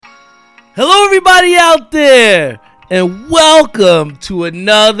Hello, everybody out there, and welcome to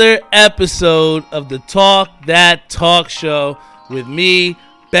another episode of the Talk That Talk Show with me,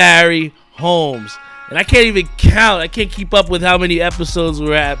 Barry Holmes. And I can't even count. I can't keep up with how many episodes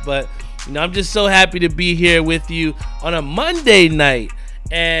we're at, but I'm just so happy to be here with you on a Monday night.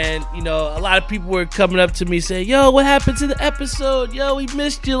 And, a lot of people were coming up to me saying, yo, what happened to the episode? Yo, we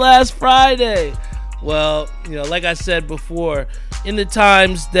missed you last Friday. Well, like I said before, in the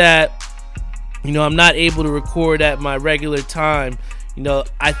times that I'm not able to record at my regular time.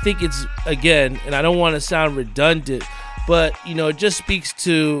 I think it's, again, and I don't want to sound redundant, but, it just speaks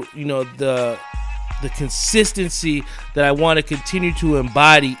to, the consistency that I want to continue to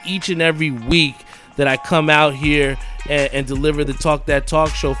embody each and every week that I come out here and deliver the Talk That Talk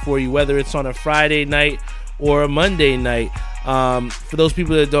show for you, whether it's on a Friday night or a Monday night. For those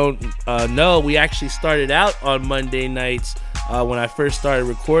people that don't know, we actually started out on Monday nights when I first started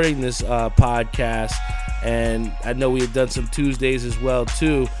recording this podcast, and I know we had done some Tuesdays as well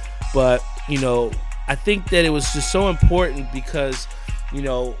too, but I think that it was just so important because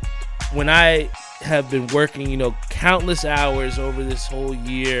when I have been working countless hours over this whole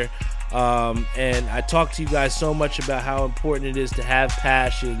year, and I talk to you guys so much about how important it is to have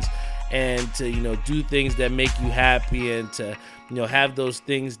passions and to do things that make you happy, and to have those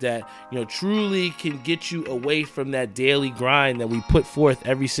things that truly can get you away from that daily grind that we put forth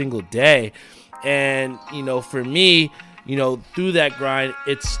every single day. And for me, through that grind,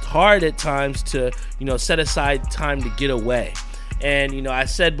 it's hard at times to set aside time to get away. And I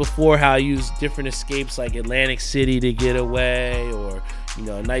said before how I use different escapes like Atlantic City to get away, or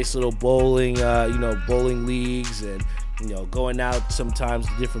a nice little bowling bowling leagues, and going out sometimes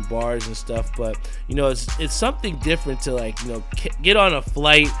to different bars and stuff. But it's something different to get on a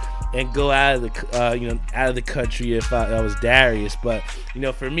flight and go out of the country. If I was Darius, but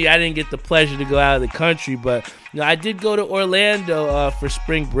for me, I didn't get the pleasure to go out of the country, but I did go to Orlando for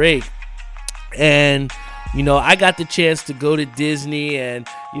spring break, and I got the chance to go to Disney. And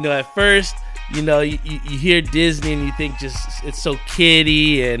at first, you hear Disney and you think just it's so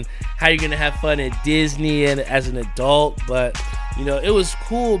kiddie and how you're gonna have fun at Disney and as an adult. But it was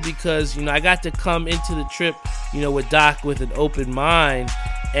cool because I got to come into the trip with Doc with an open mind,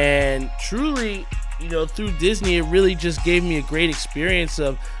 and truly through Disney it really just gave me a great experience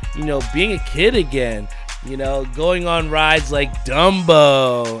of being a kid again, going on rides like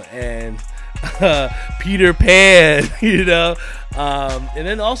Dumbo and Peter Pan, and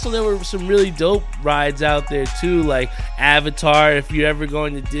then also there were some really dope rides out there too, like Avatar. If you're ever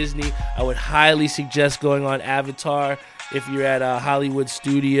going to Disney, I would highly suggest going on Avatar if you're at Hollywood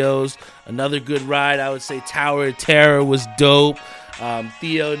Studios. Another good ride, I would say Tower of Terror was dope.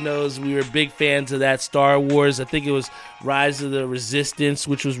 Theo knows we were big fans of that. Star Wars, I think it was Rise of the Resistance,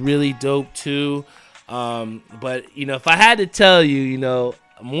 which was really dope too. But if I had to tell you,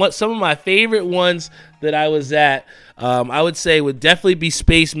 some of my favorite ones that I was at, I would say would definitely be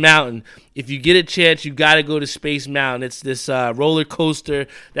Space Mountain. If you get a chance, you got to go to Space Mountain. It's this roller coaster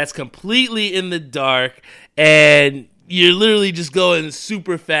that's completely in the dark, and you're literally just going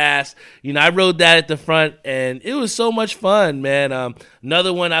super fast. I rode that at the front, and it was so much fun, man.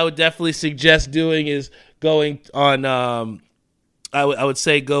 Another one I would definitely suggest doing is going on, I would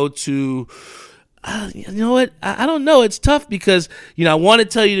say go to... you know what? I don't know. It's tough because, I want to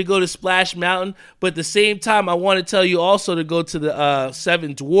tell you to go to Splash Mountain, but at the same time, I want to tell you also to go to the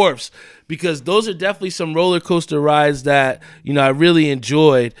Seven Dwarfs, because those are definitely some roller coaster rides that, I really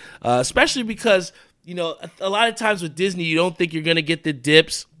enjoyed, especially because, a lot of times with Disney, you don't think you're going to get the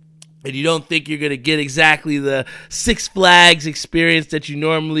dips, and you don't think you're going to get exactly the Six Flags experience that you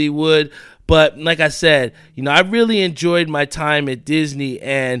normally would. But like I said, I really enjoyed my time at Disney,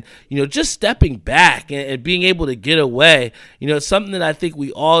 and, just stepping back and being able to get away, it's something that I think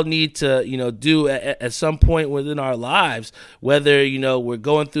we all need to, do at some point within our lives, whether, we're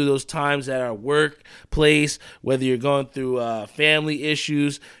going through those times at our workplace, whether you're going through family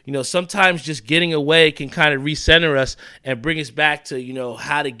issues, sometimes just getting away can kind of recenter us and bring us back to,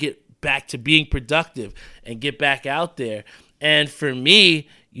 how to get back to being productive and get back out there. And for me,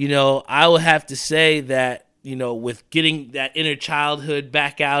 I would have to say that, with getting that inner childhood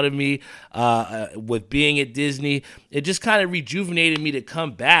back out of me, with being at Disney, it just kind of rejuvenated me to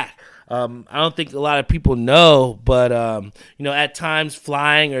come back. I don't think a lot of people know, but, at times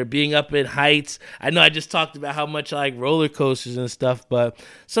flying or being up in heights, I know I just talked about how much I like roller coasters and stuff, but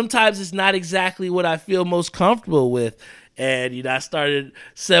sometimes it's not exactly what I feel most comfortable with. And, I started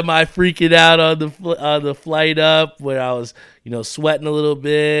semi-freaking out on the flight up, where I was, sweating a little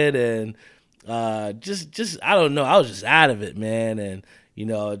bit, and just I don't know. I was just out of it, man. And,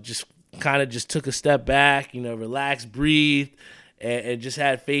 just kind of just took a step back, relaxed, breathed, and just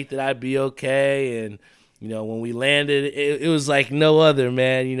had faith that I'd be okay. And, when we landed, it was like no other,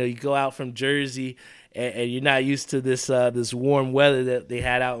 man. You go out from Jersey and you're not used to this warm weather that they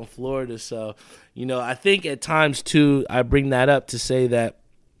had out in Florida. So, I think at times too, I bring that up to say that,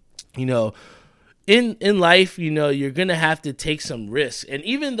 in life, you're going to have to take some risks. And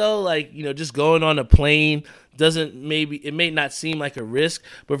even though just going on a plane it may not seem like a risk,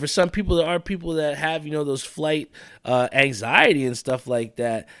 but for some people, there are people that have, those flight anxiety and stuff like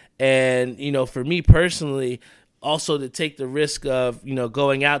that. And, for me personally, also to take the risk of,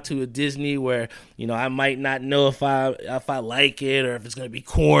 going out to a Disney where, I might not know if I like it or if it's going to be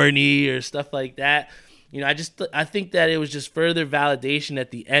corny or stuff like that. I think that it was just further validation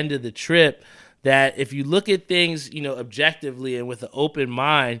at the end of the trip that if you look at things, objectively and with an open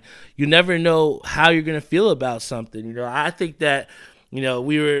mind, you never know how you're going to feel about something. I think that,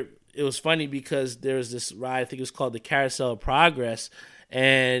 it was funny because there was this ride, I think it was called the Carousel of Progress.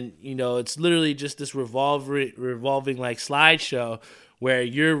 And, it's literally just this revolving like slideshow where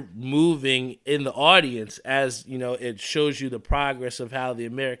you're moving in the audience as, it shows you the progress of how the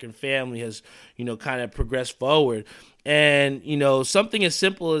American family has, kind of progressed forward. And, something as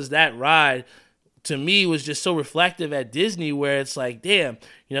simple as that ride to me was just so reflective at Disney where it's like, damn,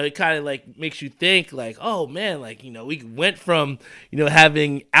 it kind of like makes you think like, oh man, like, we went from,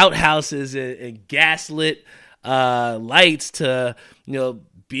 having outhouses and gaslit lights to,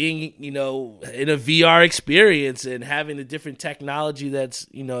 being, in a VR experience and having the different technology that's,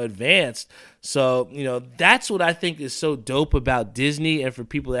 advanced. So, that's what I think is so dope about Disney. And for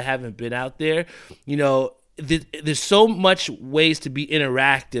people that haven't been out there, there's so much ways to be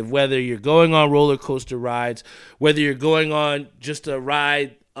interactive, whether you're going on roller coaster rides, whether you're going on just a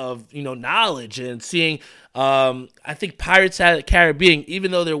ride of, knowledge and seeing, I think Pirates of the Caribbean, even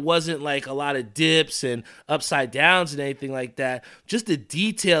though there wasn't like a lot of dips and upside downs and anything like that, just the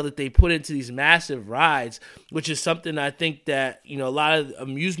detail that they put into these massive rides, which is something I think that, a lot of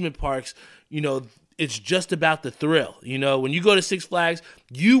amusement parks, it's just about the thrill. When you go to Six Flags,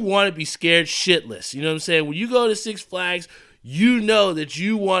 you want to be scared shitless. You know what I'm saying? When you go to Six Flags, you know that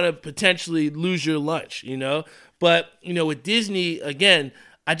you want to potentially lose your lunch, But, with Disney, again,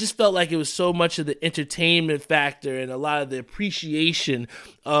 I just felt like it was so much of the entertainment factor and a lot of the appreciation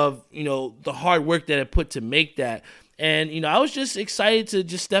of, the hard work that it put to make that. And, I was just excited to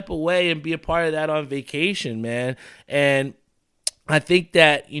just step away and be a part of that on vacation, man. And I think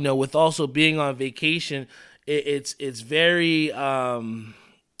that, with also being on vacation, it's very,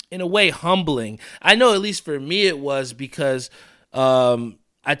 in a way, humbling. I know at least for me it was because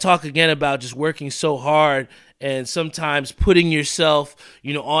I talk again about just working so hard and sometimes putting yourself,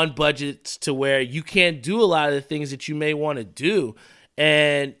 on budgets to where you can't do a lot of the things that you may want to do.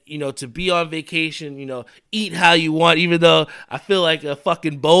 And, to be on vacation, eat how you want, even though I feel like a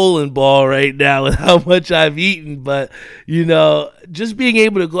fucking bowling ball right now with how much I've eaten. But, just being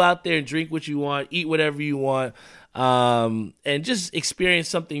able to go out there and drink what you want, eat whatever you want, and just experience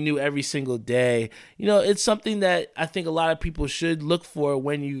something new every single day. It's something that I think a lot of people should look for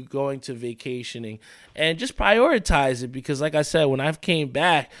when you're going to vacationing and just prioritize it. Because like I said, when I've came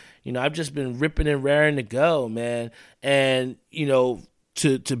back, I've just been ripping and raring to go, man. And,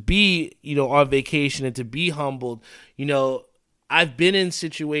 to be, on vacation and to be humbled, I've been in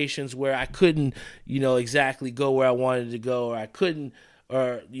situations where I couldn't, exactly go where I wanted to go, or I couldn't,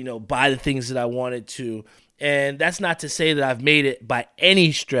 buy the things that I wanted to. And that's not to say that I've made it by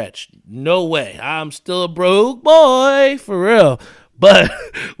any stretch. No way. I'm still a broke boy, for real. But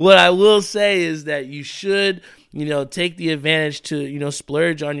what I will say is that you should, take the advantage to,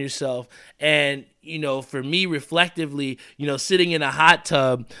 splurge on yourself. And, for me, reflectively, sitting in a hot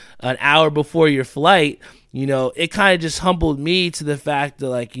tub an hour before your flight, it kind of just humbled me to the fact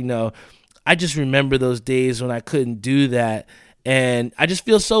that, I just remember those days when I couldn't do that. And I just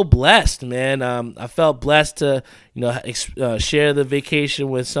feel so blessed, man. I felt blessed to, share the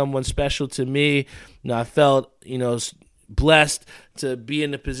vacation with someone special to me. I felt, blessed to be in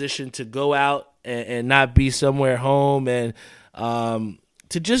the position to go out and not be somewhere home and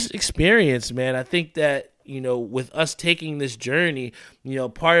to just experience, man. I think that, with us taking this journey,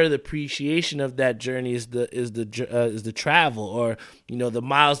 part of the appreciation of that journey is the travel or, the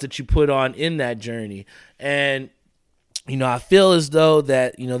miles that you put on in that journey. And I feel as though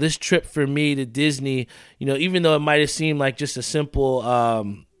that, this trip for me to Disney, even though it might have seemed like just a simple,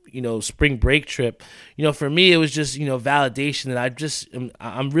 spring break trip, for me, it was just, validation that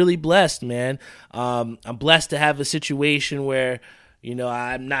I'm really blessed, man. I'm blessed to have a situation where,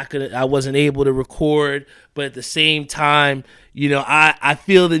 I wasn't able to record, but at the same time, I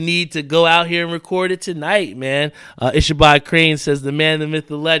feel the need to go out here and record it tonight, man. Ishabad Crane says the man, the myth,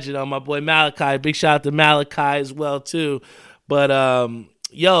 the legend. On my boy Malachi. Big shout out to Malachi as well, too. But,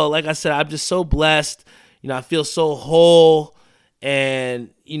 like I said, I'm just so blessed. I feel so whole. And,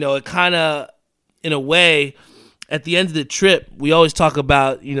 it kind of, in a way, at the end of the trip, we always talk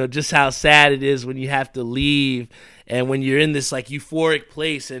about, just how sad it is when you have to leave and when you're in this like euphoric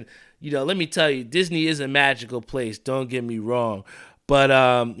place. And, let me tell you, Disney is a magical place. Don't get me wrong.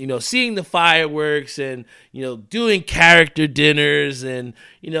 But, seeing the fireworks and, doing character dinners and,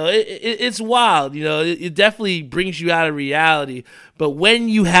 it's wild. It definitely brings you out of reality. But when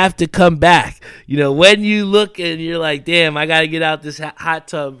you have to come back, when you look and you're like, damn, I got to get out this hot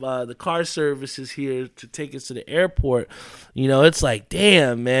tub, the car service is here to take us to the airport. It's like,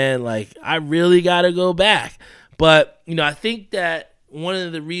 damn, man, like I really got to go back. But, I think that one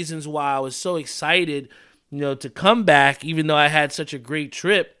of the reasons why I was so excited to come back, even though I had such a great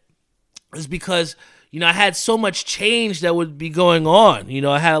trip, is because, I had so much change that would be going on.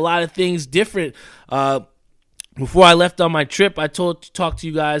 I had a lot of things different. Before I left on my trip, I talked to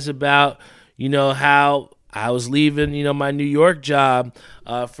you guys about, how I was leaving, my New York job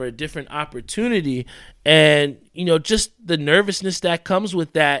for a different opportunity. And, just the nervousness that comes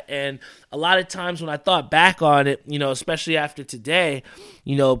with that. And a lot of times when I thought back on it, especially after today,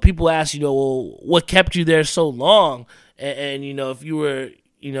 people ask, well, what kept you there so long? And if you were,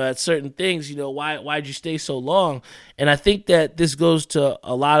 at certain things, why'd you stay so long? And I think that this goes to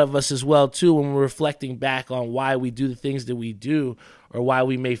a lot of us as well, too, when we're reflecting back on why we do the things that we do or why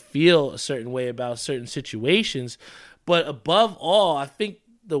we may feel a certain way about certain situations. But above all, I think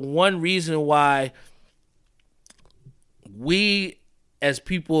the one reason why we as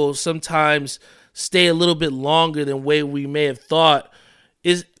people sometimes stay a little bit longer than way we may have thought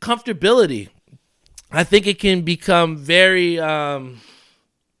is comfortability. I think it can become very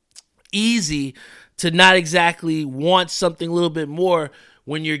easy to not exactly want something a little bit more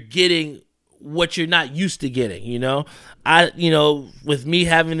when you're getting what you're not used to getting, with me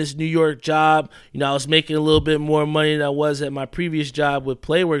having this New York job, I was making a little bit more money than I was at my previous job with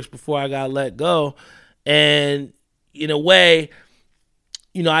Playworks before I got let go. And in a way,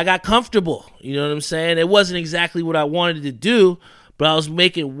 I got comfortable, you know what I'm saying? It wasn't exactly what I wanted to do, but I was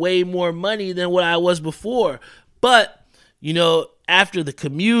making way more money than what I was before. But, after the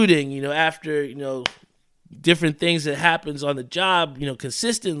commuting, after, different things that happens on the job,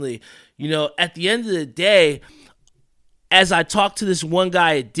 consistently, at the end of the day, as I talked to this one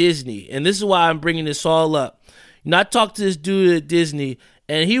guy at Disney, and this is why I'm bringing this all up. I talked to this dude at Disney,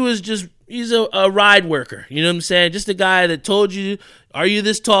 and he's a ride worker, you know what I'm saying? Just a guy that told you, are you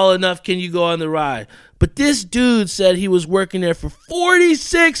this tall enough? Can you go on the ride? But this dude said he was working there for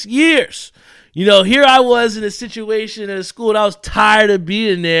 46 years. Here I was in a situation at a school and I was tired of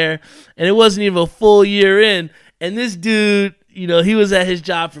being there, and it wasn't even a full year in. And this dude, he was at his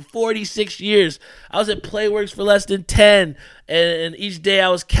job for 46 years. I was at Playworks for less than 10, and each day I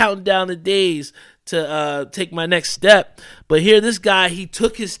was counting down the days to take my next step. But here, this guy, he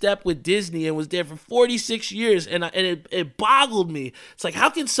took his step with Disney and was there for 46 years, and it boggled me. It's like, how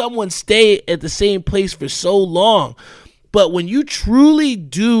can someone stay at the same place for so long? But when you truly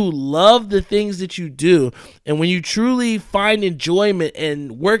do love the things that you do, and when you truly find enjoyment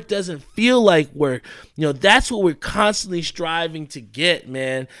and work doesn't feel like work, that's what we're constantly striving to get,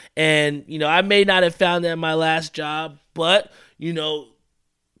 man. And, I may not have found that in my last job, but,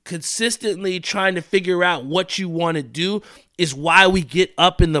 consistently trying to figure out what you want to do is why we get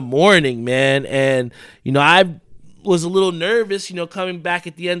up in the morning, man. And, I was a little nervous, coming back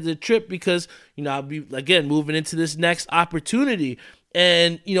at the end of the trip because, I'll be, again, moving into this next opportunity.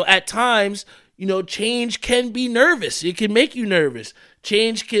 And, at times, change can be nervous. It can make you nervous.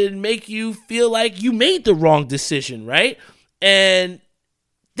 Change can make you feel like you made the wrong decision, right? And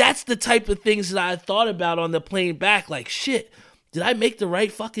that's the type of things that I thought about on the plane back. Like, shit, did I make the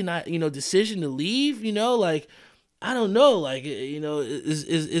right fucking, decision to leave? I don't know.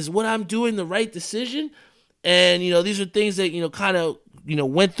 Is what I'm doing the right decision? And, these are things that, kind of,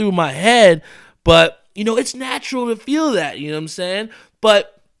 went through my head. But, it's natural to feel that, you know what I'm saying?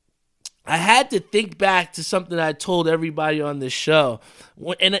 But I had to think back to something I told everybody on this show.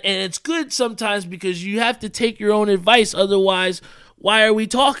 And it's good sometimes because you have to take your own advice. Otherwise, why are we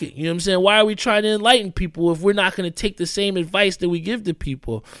talking? You know what I'm saying? Why are we trying to enlighten people if we're not going to take the same advice that we give to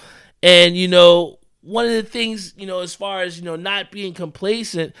people? And, one of the things, as far as, not being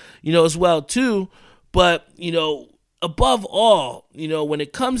complacent, as well, too. But, above all, when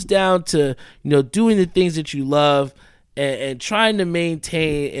it comes down to, doing the things that you love and trying to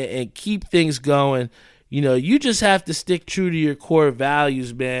maintain and keep things going, you just have to stick true to your core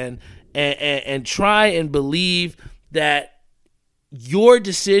values, man, and try and believe that your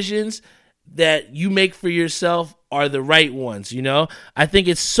decisions that you make for yourself are the right ones. I think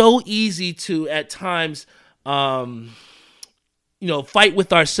it's so easy to at times, fight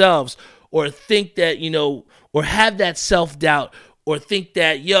with ourselves, or think that, or have that self-doubt, or think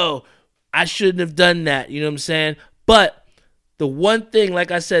that, I shouldn't have done that. You know what I'm saying? But the one thing,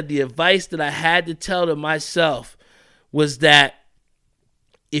 like I said, the advice that I had to tell to myself was that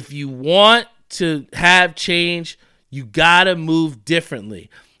if you want to have change, you gotta move differently.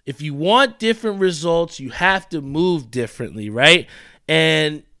 If you want different results, you have to move differently, right?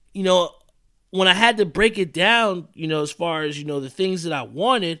 And, when I had to break it down, as far as, the things that I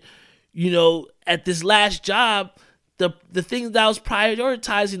wanted, at this last job, the thing that I was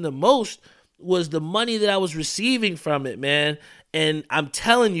prioritizing the most was the money that I was receiving from it, man. And I'm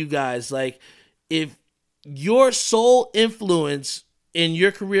telling you guys, like, if your sole influence in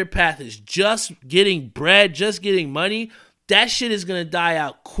your career path is just getting bread, just getting money, that shit is going to die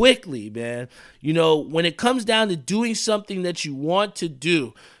out quickly, man. When it comes down to doing something that you want to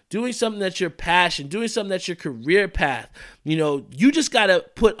do, doing something that's your passion, doing something that's your career path, you just got to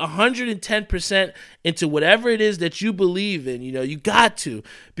put 110% into whatever it is that you believe in. You got to,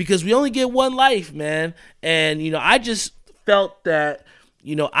 because we only get one life, man. And, I just felt that,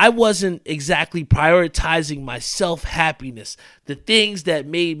 I wasn't exactly prioritizing my self-happiness, the things that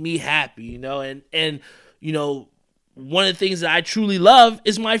made me happy, and one of the things that I truly love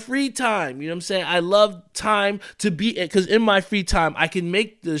is my free time. You know what I'm saying? I love time to be, because in my free time, I can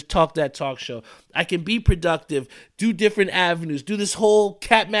make this Talk That Talk show. I can be productive, do different avenues, do this whole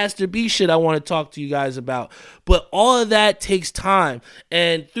Cat Master B shit I want to talk to you guys about. But all of that takes time.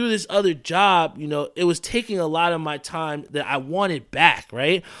 And through this other job, it was taking a lot of my time that I wanted back,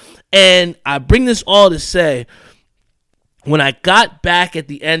 right? And I bring this all to say, when I got back at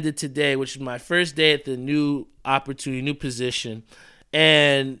the end of today, which is my first day at the new opportunity, new position,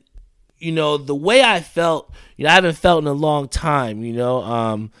 and the way I felt, I haven't felt in a long time.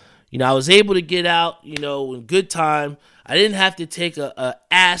 I was able to get out, in good time. I didn't have to take a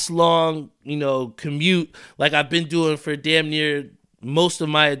ass long, commute like I've been doing for damn near most of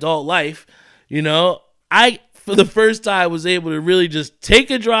my adult life. For the first time, was able to really just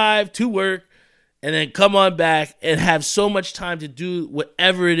take a drive to work, and then come on back and have so much time to do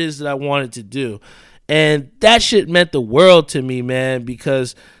whatever it is that I wanted to do. And that shit meant the world to me, man,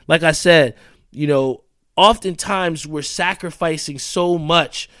 because like I said, oftentimes we're sacrificing so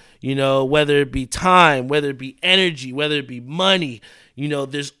much, whether it be time, whether it be energy, whether it be money,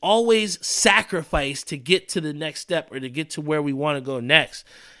 there's always sacrifice to get to the next step or to get to where we want to go next.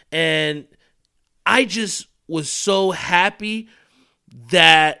 And I just was so happy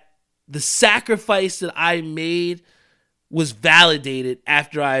that the sacrifice that I made was validated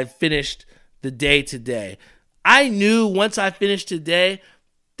after I finished the day today. I knew once I finished today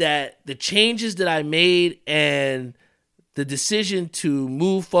that the changes that I made and the decision to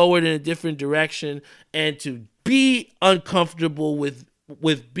move forward in a different direction and to be uncomfortable with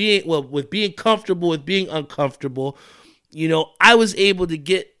being comfortable with being uncomfortable, I was able to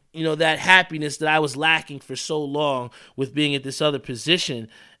get, that happiness that I was lacking for so long with being at this other position.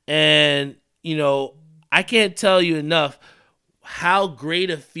 And, I can't tell you enough how great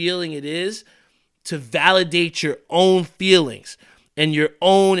a feeling it is to validate your own feelings and your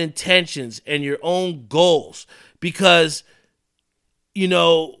own intentions and your own goals. Because,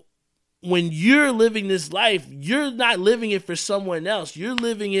 when you're living this life, you're not living it for someone else. You're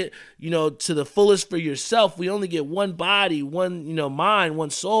living it, to the fullest for yourself. We only get one body, one, mind,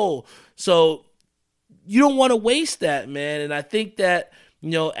 one soul. So you don't want to waste that, man. And I think that,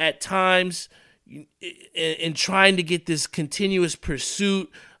 at times in trying to get this continuous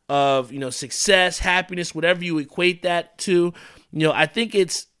pursuit of, success, happiness, whatever you equate that to, I think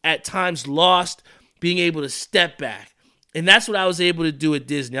it's at times lost being able to step back. And that's what I was able to do at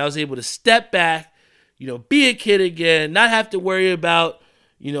Disney. I was able to step back, be a kid again, not have to worry about,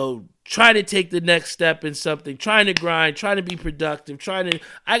 trying to take the next step in something, trying to grind, trying to be productive,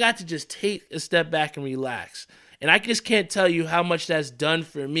 I got to just take a step back and relax. And I just can't tell you how much that's done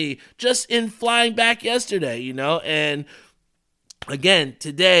for me just in flying back yesterday, and again,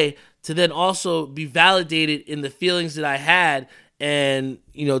 today, to then also be validated in the feelings that I had and,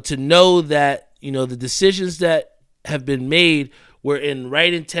 to know that, the decisions that have been made were in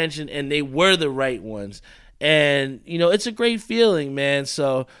right intention and they were the right ones. And, it's a great feeling, man.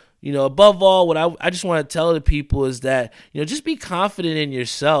 So, above all, what I just want to tell the people is that, just be confident in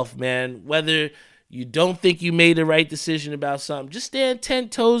yourself, man, whether you don't think you made the right decision about something, just stand 10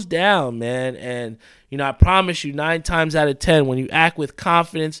 toes down, man. And, I promise you 9 times out of 10, when you act with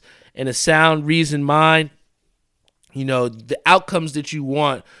confidence and a sound reasoned mind, the outcomes that you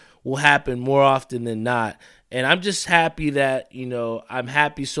want will happen more often than not. And I'm just happy that, I'm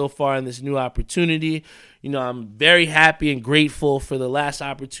happy so far in this new opportunity. I'm very happy and grateful for the last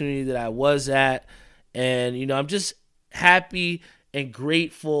opportunity that I was at. And, I'm just happy and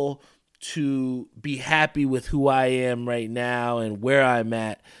grateful to be happy with who I am right now and where I'm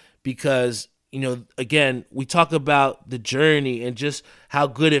at, because, again, we talk about the journey and just how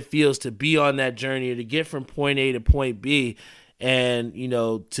good it feels to be on that journey or to get from point A to point B, and,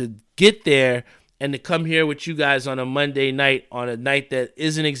 to get there and to come here with you guys on a Monday night, on a night that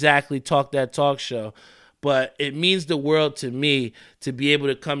isn't exactly Talk That Talk Show. But it means the world to me to be able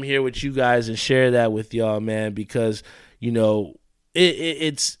to come here with you guys and share that with y'all, man, because,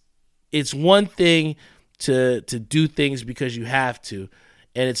 it's one thing to do things because you have to,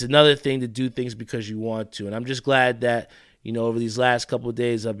 and it's another thing to do things because you want to. And I'm just glad that, over these last couple of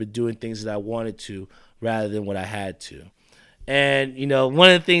days I've been doing things that I wanted to rather than what I had to. And,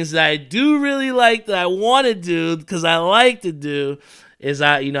 one of the things that I do really like that I want to do, because I like to do, is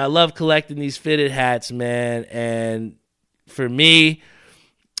I love collecting these fitted hats, man. And for me,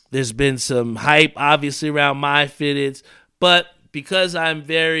 there's been some hype, obviously, around my fitteds, but because I'm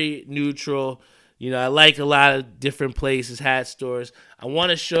very neutral, I like a lot of different places, hat stores, I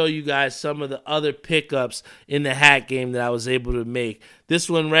want to show you guys some of the other pickups in the hat game that I was able to make. This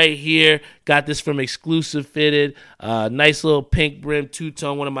one right here, got this from Exclusive Fitted. Nice little pink brim,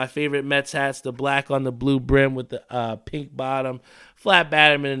 two-tone, one of my favorite Mets hats, the black on the blue brim with the pink bottom, flat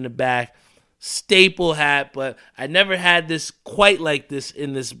batterman in the back. Staple hat, but I never had this quite like this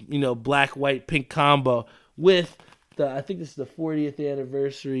in this, black, white, pink combo with I think this is the 40th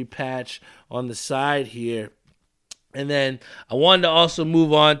anniversary patch on the side here. And then I wanted to also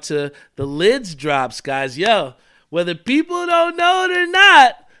move on to the Lids drops, guys. Yo, whether people don't know it or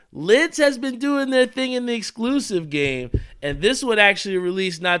not, Lids has been doing their thing in the exclusive game. And this one actually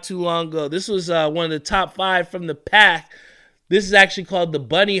released not too long ago. This was one of the top 5 from the pack. This is actually called the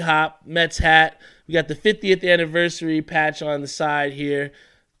Bunny Hop Mets hat. We got the 50th anniversary patch on the side here.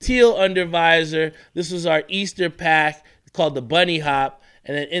 Teal undervisor. This was our Easter pack called the Bunny Hop.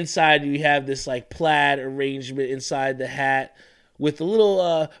 And then inside you have this like plaid arrangement inside the hat with a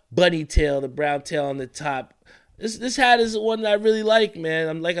little bunny tail, the brown tail on the top. This hat is one that I really like,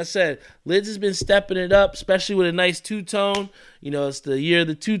 man. Like I said, Lids has been stepping it up, especially with a nice two-tone. It's the year of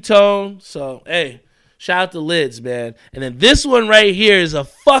the two-tone. So, hey, shout out to Lids, man. And then this one right here is a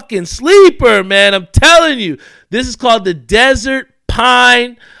fucking sleeper, man. I'm telling you. This is called the Desert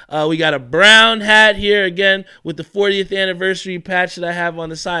Pine. We got a brown hat here again with the 40th anniversary patch that I have on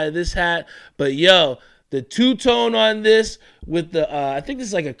the side of this hat. But yo, the two-tone on this with the I think this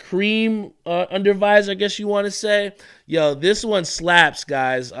is like a cream undervisor, I guess you want to say. Yo, this one slaps,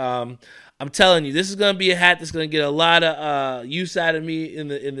 guys. I'm telling you, this is gonna be a hat that's gonna get a lot of use out of me in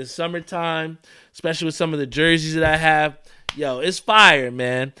the summertime, especially with some of the jerseys that I have. Yo, it's fire,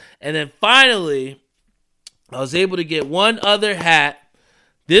 man. And then finally, I was able to get one other hat.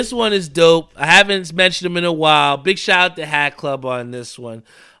 This one is dope. I haven't mentioned them in a while. Big shout out to Hat Club on this one.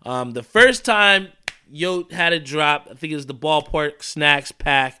 The first time Yote had a drop, I think it was the Ballpark Snacks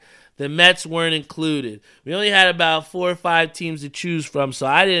pack, the Mets weren't included. We only had about 4 or 5 teams to choose from, so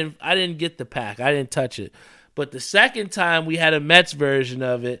I didn't get the pack. I didn't touch it. But the second time we had a Mets version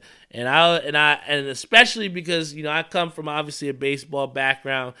of it, and especially because I come from obviously a baseball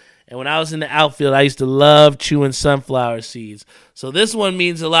background, and when I was in the outfield, I used to love chewing sunflower seeds. So this one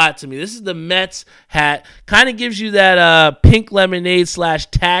means a lot to me. This is the Mets hat. Kind of gives you that pink lemonade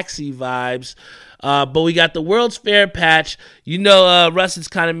 / taxi vibes. But we got the World's Fair patch. Russell's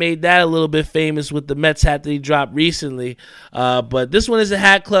kind of made that a little bit famous with the Mets hat that he dropped recently. But this one is a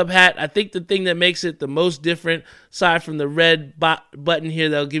Hat Club hat. I think the thing that makes it the most different, aside from the red button here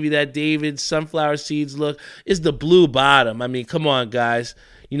that'll give you that David sunflower seeds look, is the blue bottom. I mean, come on, guys.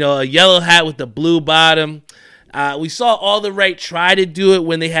 A yellow hat with the blue bottom. We saw All the Right try to do it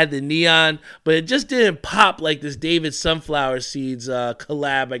when they had the neon, but it just didn't pop like this David Sunflower Seeds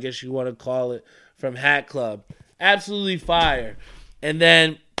collab, I guess you want to call it, from Hat Club. Absolutely fire. And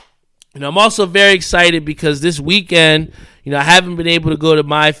then, I'm also very excited because this weekend, I haven't been able to go to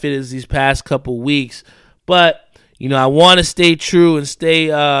my fitteds these past couple weeks, but, I want to stay true and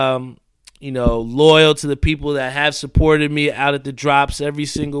stay, loyal to the people that have supported me out at the drops every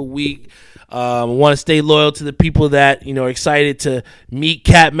single week. I want to stay loyal to the people that, are excited to meet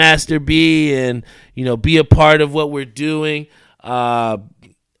Catmaster B and, be a part of what we're doing.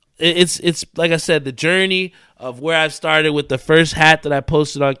 it's like I said, the journey of where I've started with the first hat that I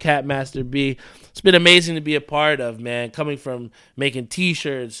posted on Capmaster B. It's been amazing to be a part of, man. Coming from making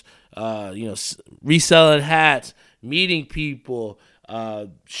T-shirts, reselling hats, meeting people,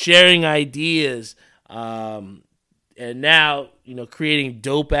 sharing ideas, and now creating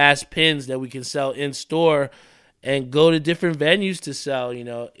dope ass pins that we can sell in store and go to different venues to sell.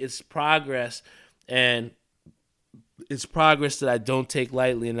 It's progress, and it's progress that I don't take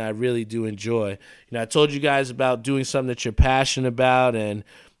lightly and I really do enjoy. I told you guys about doing something that you're passionate about and,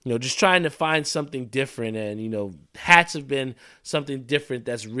 just trying to find something different. And, hats have been something different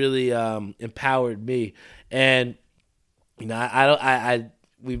that's really empowered me. And,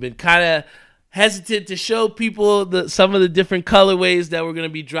 we've been kind of hesitant to show people some of the different colorways that we're going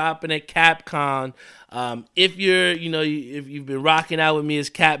to be dropping at CapCon. If if you've been rocking out with me as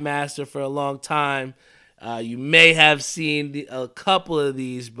Capmaster for a long time, you may have seen a couple of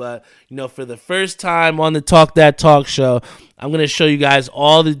these, but, for the first time on the Talk That Talk show, I'm going to show you guys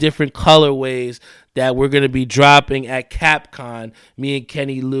all the different colorways that we're going to be dropping at CapCon, me and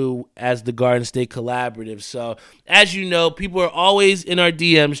Kenny Lou as the Garden State Collaborative. So, as you know, people are always in our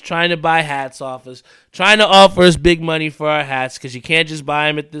DMs trying to buy hats off us, trying to offer us big money for our hats because you can't just buy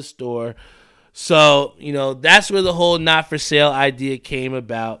them at the store. So, that's where the whole not for sale idea came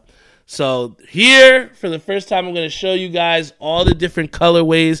about. So here, for the first time, I'm going to show you guys all the different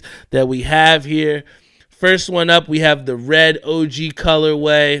colorways that we have here. First one up, we have the red OG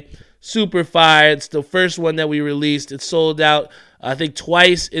colorway. Super fire. It's the first one that we released. It sold out, I think,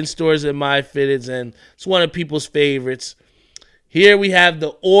 twice in stores at My Fitteds, and it's one of people's favorites. Here we have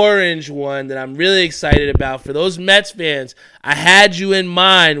the orange one that I'm really excited about. For those Mets fans, I had you in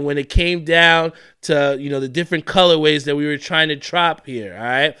mind when it came down to, the different colorways that we were trying to drop here, all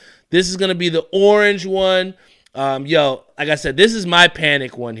right? This is going to be the orange one. Like I said, this is my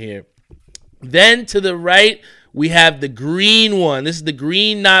panic one here. Then to the right, we have the green one. This is the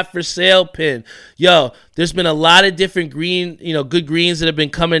green not for sale pin. There's been a lot of different green, good greens that have been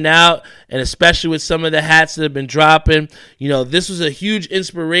coming out, and especially with some of the hats that have been dropping. This was a huge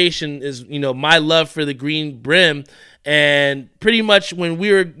inspiration is, my love for the green brim. And pretty much when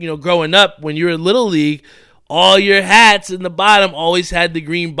we were, growing up, when you were in Little League, all your hats in the bottom always had the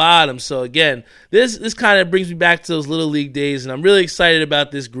green bottom. So again, this kind of brings me back to those Little League days, and I'm really excited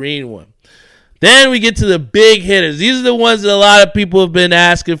about this green one. Then we get to the big hitters. These are the ones that a lot of people have been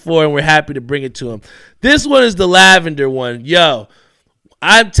asking for, and we're happy to bring it to them. This one is the lavender one.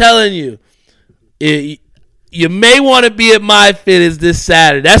 I'm telling you, you may want to be at My Fitteds this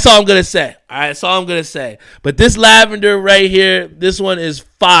Saturday. That's all I'm going to say. All right, that's all I'm going to say. But this lavender right here, this one is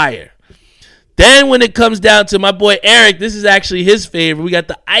fire. Then when it comes down to my boy Eric, this is actually his favorite. We got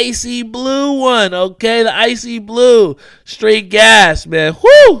the icy blue one, okay? The icy blue. Straight gas, man.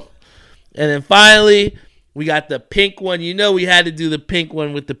 Whoo! And then finally, we got the pink one. We had to do the pink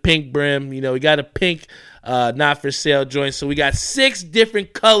one with the pink brim. We got a pink not for sale joint. So we got 6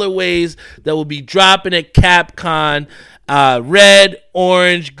 different colorways that will be dropping at CapCon. Red,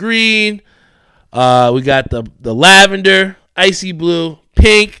 orange, green. We got the lavender, icy blue,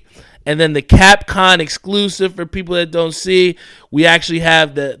 pink. And then the CapCon exclusive for people that don't see, we actually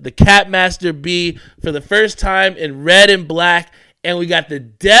have the Capmaster B for the first time in red and black. And we got the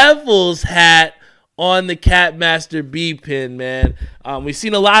Devil's hat on the Capmaster B pin, man. We've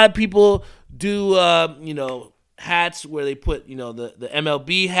seen a lot of people do, hats where they put, the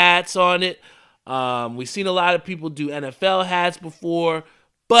MLB hats on it. We've seen a lot of people do NFL hats before.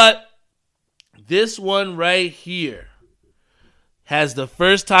 But this one right here has the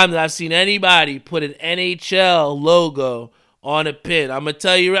first time that I've seen anybody put an NHL logo on a pin. I'm going to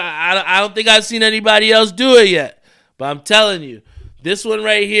tell you, I don't think I've seen anybody else do it yet. But I'm telling you, this one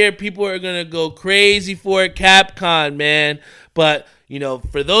right here, people are going to go crazy for it, CapCon, man. But,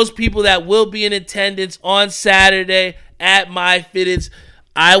 for those people that will be in attendance on Saturday at My Fitteds,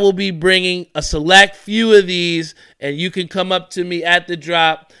 I will be bringing a select few of these, and you can come up to me at the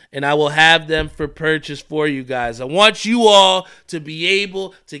drop, and I will have them for purchase for you guys. I want you all to be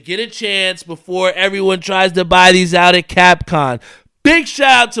able to get a chance before everyone tries to buy these out at CapCon. Big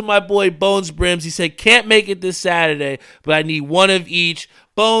shout out to my boy Bones Brims. He said, can't make it this Saturday, but I need one of each.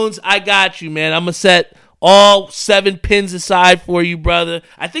 Bones, I got you, man. I'm going to set all 7 pins aside for you, brother.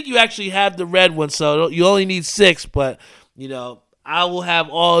 I think you actually have the red one, so you only need 6, but, I will have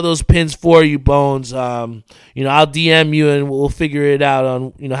all of those pins for you, Bones. I'll DM you and we'll figure it out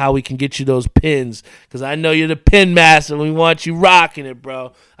on, how we can get you those pins, because I know you're the pin master and we want you rocking it,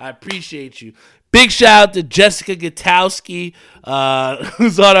 bro. I appreciate you. Big shout out to Jessica Gutowski,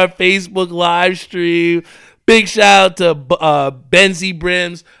 who's on our Facebook live stream. Big shout out to Benzie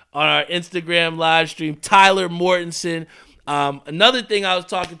Brims. on our Instagram live stream. Tyler Mortensen. Another thing I was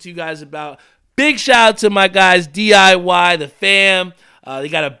talking to you guys about, big shout out to my guys, DIY, the fam. They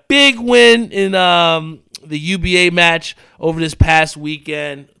got a big win in the UBA match over this past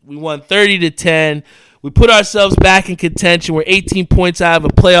weekend. We won 30-10. We put ourselves back in contention. We're 18 points out of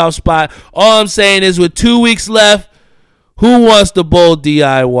a playoff spot. All I'm saying is with 2 weeks left, who wants to bowl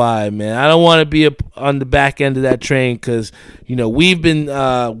DIY, man? I don't want to be on the back end of that train because, we've been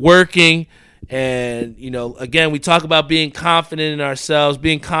working. And, again, we talk about being confident in ourselves,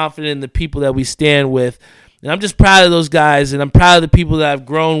 being confident in the people that we stand with. And I'm just proud of those guys, and I'm proud of the people that I've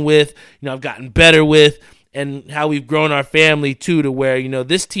grown with, I've gotten better with, and how we've grown our family, too, to where,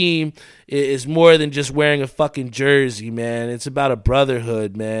 this team is more than just wearing a fucking jersey, man. It's about a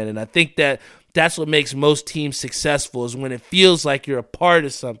brotherhood, man. And I think that's what makes most teams successful is when it feels like you're a part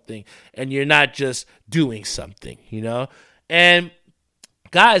of something and you're not just doing something, And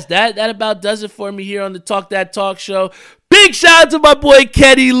guys, that about does it for me here on the Talk That Talk show. Big shout out to my boy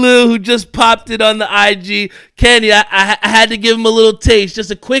Kenny Lou, who just popped it on the IG. Kenny, I had to give him a little taste,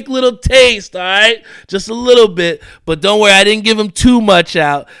 just a quick little taste, all right? Just a little bit. But don't worry, I didn't give him too much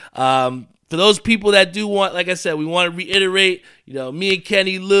out. For those people that do want, like I said, we want to reiterate, me and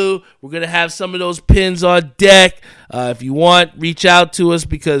Kenny Lou, we're going to have some of those pins on deck. If you want, reach out to us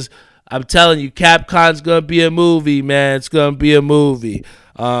because I'm telling you, Capcon's going to be a movie, man. It's going to be a movie.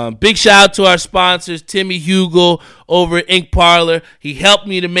 Big shout out to our sponsors, Timmy Hugel over at Ink Parlor. He helped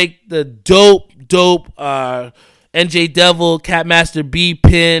me to make the dope NJ Devil Capmaster B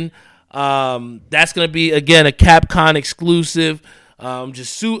pin. That's going to be, again, a Capcom exclusive. You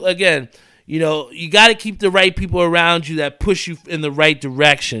got to keep the right people around you that push you in the right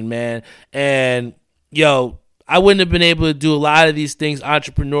direction, man. And, I wouldn't have been able to do a lot of these things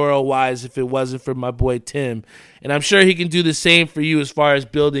entrepreneurial-wise if it wasn't for my boy Tim. And I'm sure he can do the same for you as far as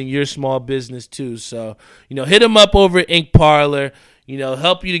building your small business too. So, hit him up over at Ink Parlor.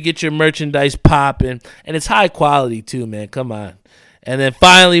 Help you to get your merchandise popping. And it's high quality too, man. Come on. And then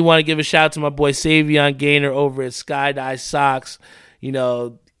finally, want to give a shout out to my boy Savion Gaynor over at Sky-Dye Socks.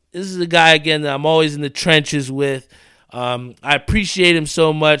 This is a guy, again, that I'm always in the trenches with. I appreciate him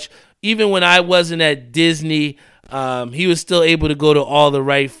so much. Even when I wasn't at Disney, he was still able to go to All the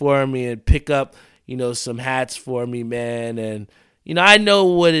Right for me and pick up, some hats for me, man. And, I know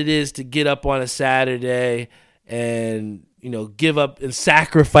what it is to get up on a Saturday and, give up and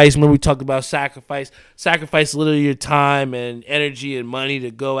sacrifice. Remember we talked about sacrifice a little of your time and energy and money to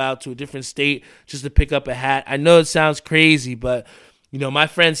go out to a different state just to pick up a hat. I know it sounds crazy, but, my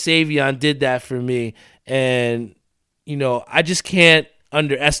friend Savion did that for me. And, I just can't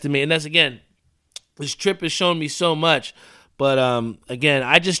underestimate. And that's, again, this trip has shown me so much. But, again,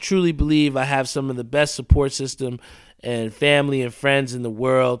 I just truly believe I have some of the best support system and family and friends in the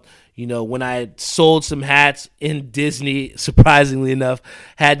world. When I sold some hats in Disney, surprisingly enough,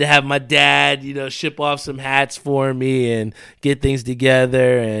 had to have my dad, ship off some hats for me and get things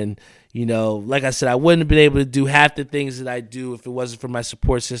together. And, like I said, I wouldn't have been able to do half the things that I do if it wasn't for my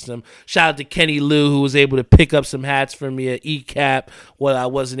support system. Shout out to Kenny Lou, who was able to pick up some hats for me at ECAP while I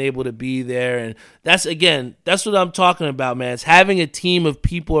wasn't able to be there. And that's what I'm talking about, man. It's having a team of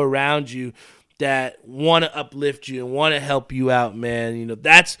people around you that want to uplift you and want to help you out, man.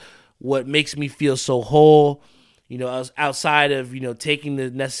 That's what makes me feel so whole. Outside of, taking the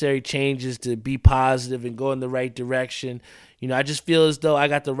necessary changes to be positive and go in the right direction. I just feel as though I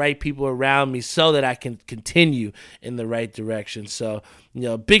got the right people around me so that I can continue in the right direction. So,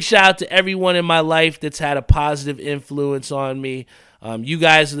 big shout out to everyone in my life that's had a positive influence on me. You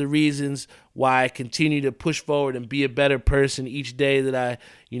guys are the reasons why I continue to push forward and be a better person each day that I,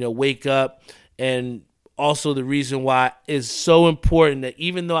 wake up. And also the reason why it's so important that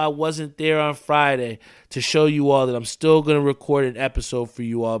even though I wasn't there on Friday to show you all that I'm still going to record an episode for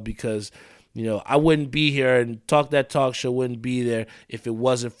you all because I wouldn't be here and Talk That Talk show wouldn't be there if it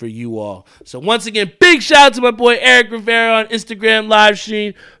wasn't for you all. So once again, big shout out to my boy Eric Rivera on Instagram live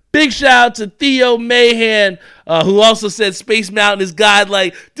stream. Big shout out to Theo Mahan, who also said Space Mountain is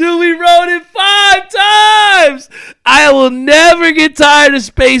godlike. Dude, we rode it 5 times. I will never get tired of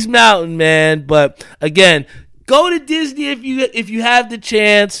Space Mountain, man. But again, go to Disney if you have the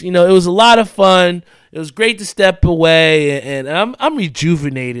chance. It was a lot of fun. It was great to step away, and I'm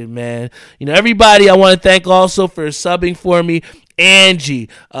rejuvenated, man. Everybody I want to thank also for subbing for me. Angie,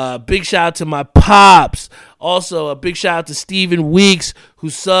 big shout out to my pops. Also, a big shout out to Steven Weeks, who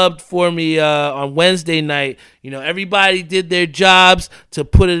subbed for me on Wednesday night. Everybody did their jobs to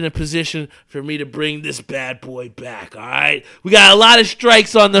put it in a position for me to bring this bad boy back, all right? We got a lot of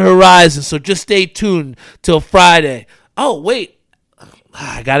strikes on the horizon, so just stay tuned till Friday. Oh, wait.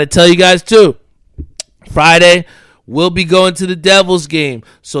 I got to tell you guys too, Friday, we'll be going to the Devils game.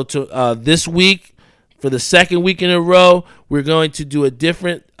 So this week, for the second week in a row, we're going to do a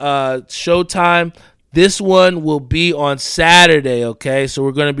different showtime. This one will be on Saturday, okay? So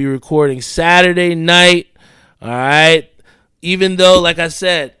we're going to be recording Saturday night, all right? Even though, like I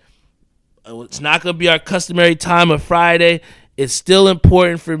said, it's not going to be our customary time of Friday, it's still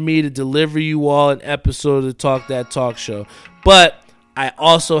important for me to deliver you all an episode of the Talk That Talk Show. But I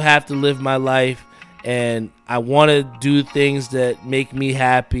also have to live my life, and I want to do things that make me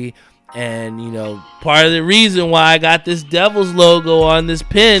happy. And, you know, part of the reason why I got this Devils logo on this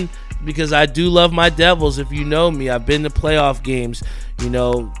pin, because I do love my Devils. If you know me, I've been to playoff games. You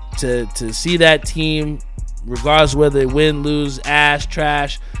know, to see that team, regardless whether they win, lose, ash,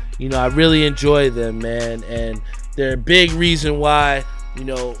 trash, you know, I really enjoy them, man. And they're a big reason why, you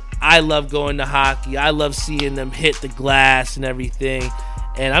know, I love going to hockey. I love seeing them hit the glass and everything.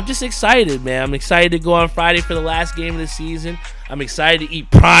 And I'm just excited, man. I'm excited to go on Friday for the last game of the season. I'm excited to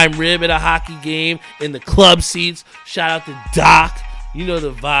eat prime rib at a hockey game in the club seats. Shout out to Doc. You know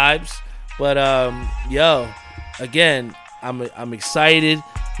the vibes. But, again, I'm excited.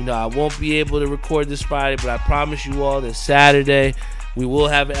 You know, I won't be able to record this Friday, but I promise you all that Saturday we will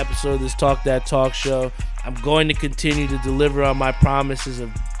have an episode of this Talk That Talk Show. I'm going to continue to deliver on my promises of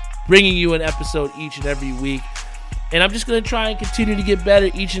bringing you an episode each and every week. And I'm just going to try and continue to get better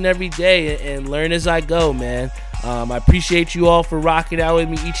each and every day and learn as I go, man. I appreciate you all for rocking out with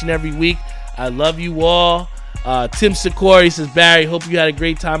me each and every week. I love you all. Tim Sikori says, Barry, hope you had a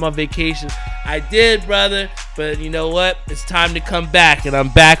great time on vacation. I did, brother. But you know what? It's time to come back. And I'm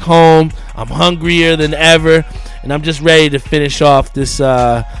back home. I'm hungrier than ever. And I'm just ready to finish off this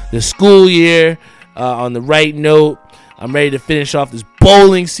school year on the right note. I'm ready to finish off this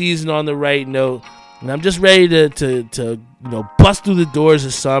bowling season on the right note. And I'm just ready to you know, bust through the doors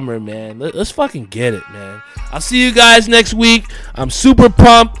of summer, man. Let's fucking get it, man. I'll see you guys next week. I'm super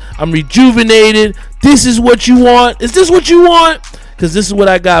pumped. I'm rejuvenated. This is what you want. Is this what you want? Because this is what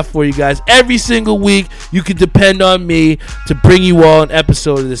I got for you guys. Every single week, you can depend on me to bring you all an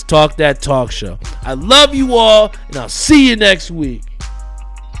episode of this Talk That Talk Show. I love you all, and I'll see you next week.